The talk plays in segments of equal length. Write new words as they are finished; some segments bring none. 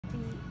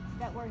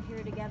that we're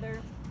here together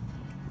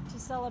to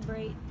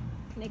celebrate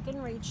Nick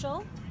and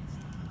Rachel.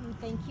 And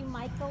thank you,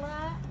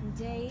 Michaela and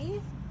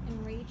Dave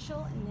and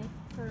Rachel and Nick,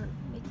 for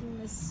making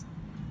this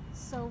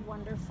so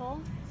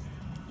wonderful.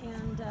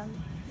 And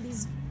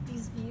these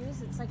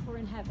views, it's like we're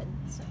in heaven,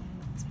 so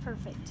it's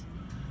perfect.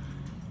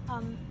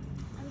 I'm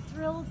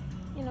thrilled,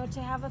 you know,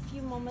 to have a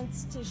few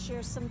moments to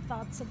share some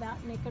thoughts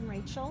about Nick and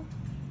Rachel.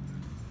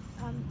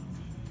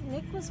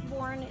 Nick was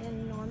born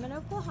in Norman,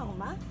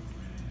 Oklahoma,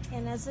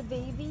 and as a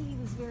baby he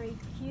was very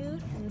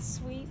cute and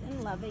sweet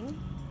and loving.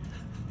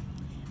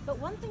 But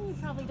one thing you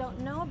probably don't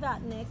know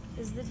about Nick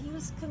is that he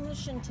was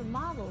commissioned to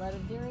model at a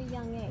very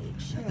young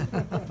age.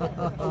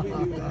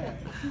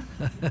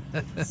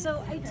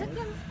 So I took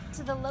him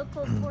to the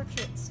local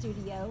portrait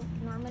studio,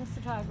 Norman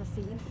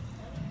Photography,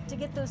 to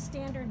get those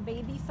standard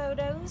baby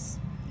photos.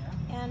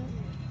 And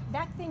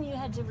back then you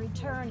had to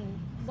return and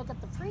look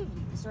at the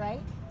previews,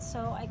 right?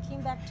 So I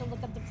came back to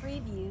look at the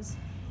previews,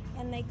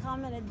 and they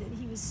commented that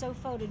he was so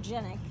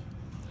photogenic,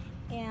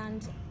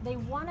 and they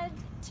wanted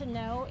to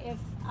know if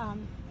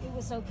it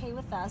was okay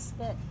with us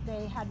that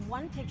they had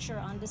one picture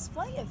on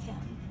display of him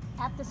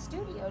at the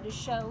studio to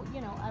show, you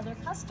know, other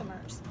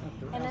customers.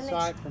 And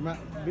outside,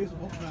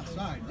 visible from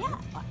outside. Yeah,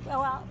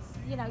 well,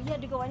 you know, you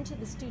had to go into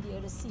the studio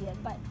to see it,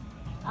 but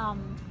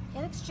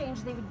in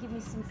exchange they would give me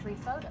some free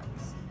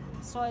photos.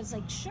 So I was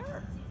like,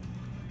 sure.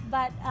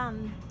 But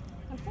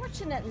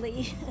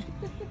unfortunately,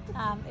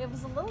 it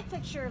was a little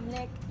picture of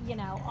Nick, you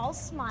know, all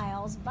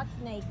smiles, buck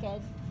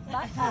naked,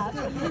 butt up,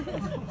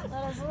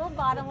 but his little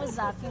bottom was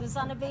up. He was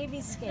on a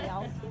baby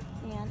scale,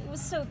 and it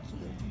was so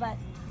cute. But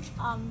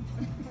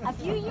a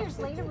few years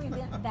later, we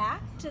went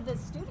back to the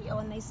studio,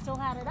 and they still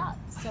had it up.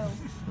 So,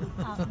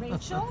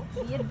 Rachel,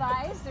 be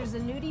advised, there's a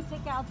nudie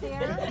pic out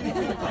there.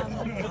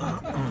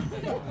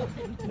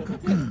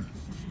 And,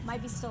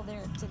 might be still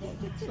there today.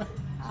 So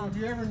if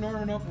you're ever in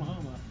Norman,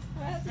 Oklahoma,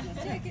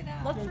 check it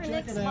out. Look for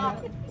Nick's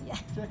model. Yeah.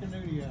 Check a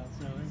nudie out.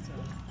 So it's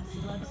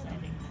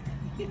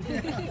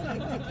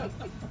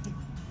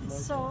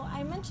So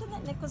I mentioned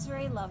that Nick was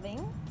very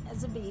loving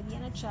as a baby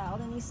and a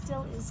child, and he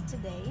still is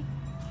today.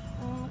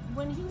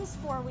 When he was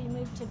 4, we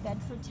moved to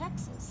Bedford,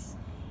 Texas.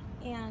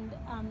 And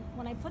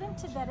when I put him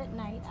to bed at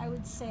night, I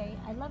would say,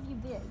 "I love you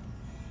big."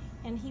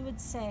 And he would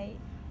say,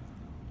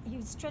 he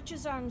would stretch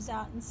his arms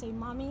out and say,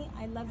 "Mommy,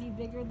 I love you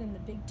bigger than the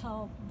big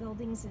tall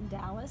buildings in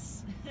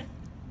Dallas."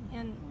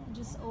 And it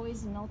just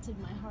always melted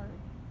my heart.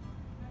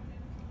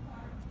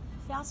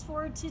 Fast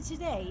forward to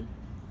today,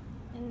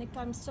 and Nick,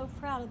 I'm so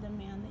proud of the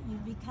man that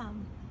you've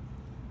become.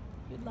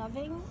 You're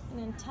loving and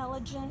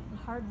intelligent and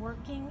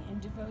hardworking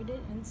and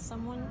devoted, and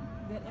someone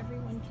that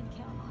everyone can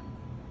count on.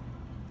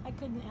 I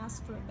couldn't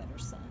ask for a better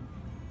son.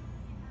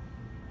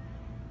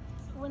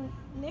 When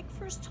Nick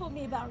first told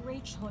me about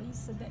Rachel, he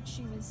said that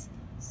she was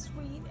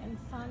sweet and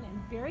fun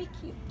and very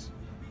cute.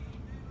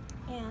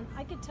 And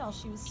I could tell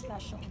she was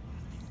special.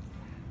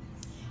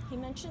 He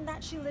mentioned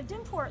that she lived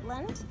in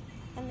Portland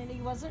and that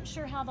he wasn't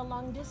sure how the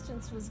long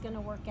distance was going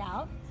to work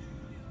out.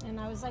 And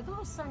I was like,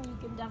 "Oh, son, you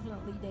can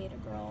definitely date a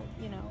girl,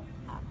 you know,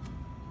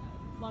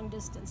 long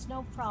distance,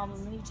 no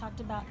problem." And he talked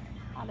about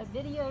how to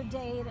video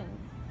date and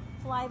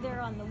fly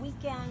there on the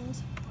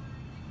weekend.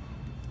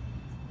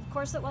 Of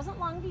course, it wasn't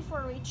long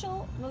before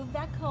Rachel moved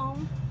back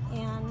home,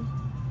 and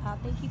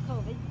thank you,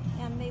 COVID,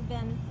 and they've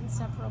been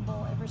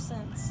inseparable ever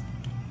since.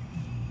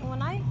 And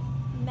when I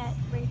met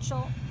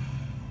Rachel,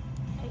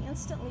 I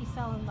instantly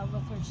fell in love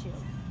with her too.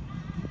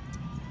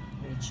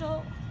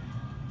 Rachel,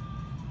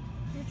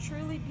 you're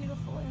truly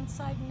beautiful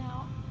inside and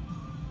out.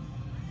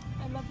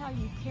 I love how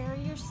you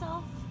carry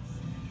yourself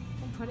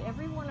and put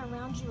everyone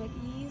around you at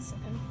ease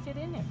and fit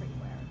in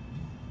everywhere.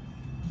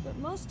 But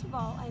most of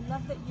all, I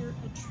love that you're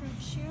a true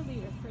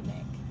cheerleader for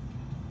Nick.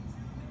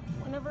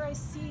 Whenever I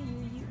see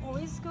you, you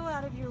always go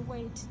out of your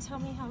way to tell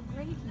me how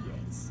great he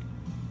is,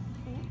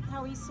 and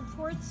how he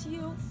supports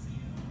you,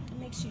 and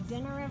makes you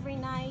dinner every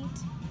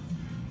night,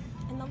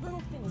 and the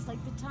little things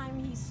like the time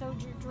he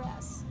sewed your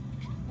dress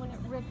when it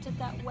ripped at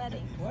that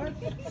wedding. What?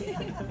 You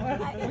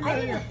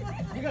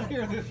gotta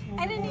hear this.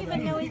 I didn't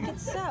even know he could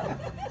sew.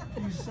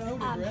 You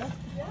sewed a dress?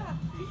 Yeah.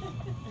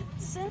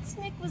 Since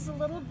Nick was a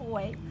little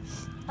boy,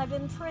 I've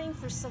been praying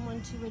for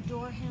someone to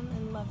adore him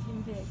and love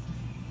him big.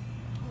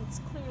 It's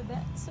clear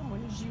that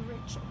someone is you,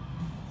 Rachel.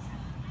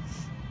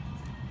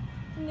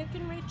 Nick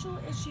and Rachel,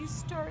 as you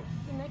start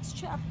the next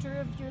chapter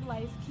of your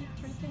life, keep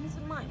 3 things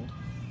in mind.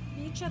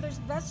 Be each other's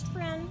best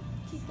friend,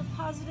 keep the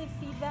positive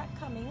feedback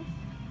coming,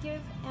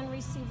 give and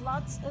receive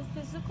lots of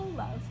physical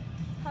love,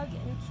 hug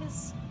and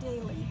kiss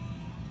daily,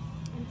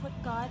 and put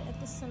God at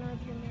the center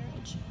of your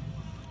marriage.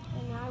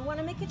 And now I want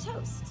to make a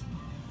toast.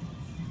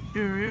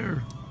 Here,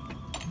 here.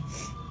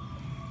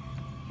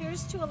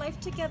 Here's to a life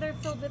together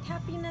filled with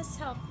happiness,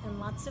 health, and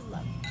lots of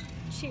love.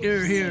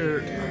 Cheers.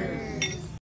 Here, here.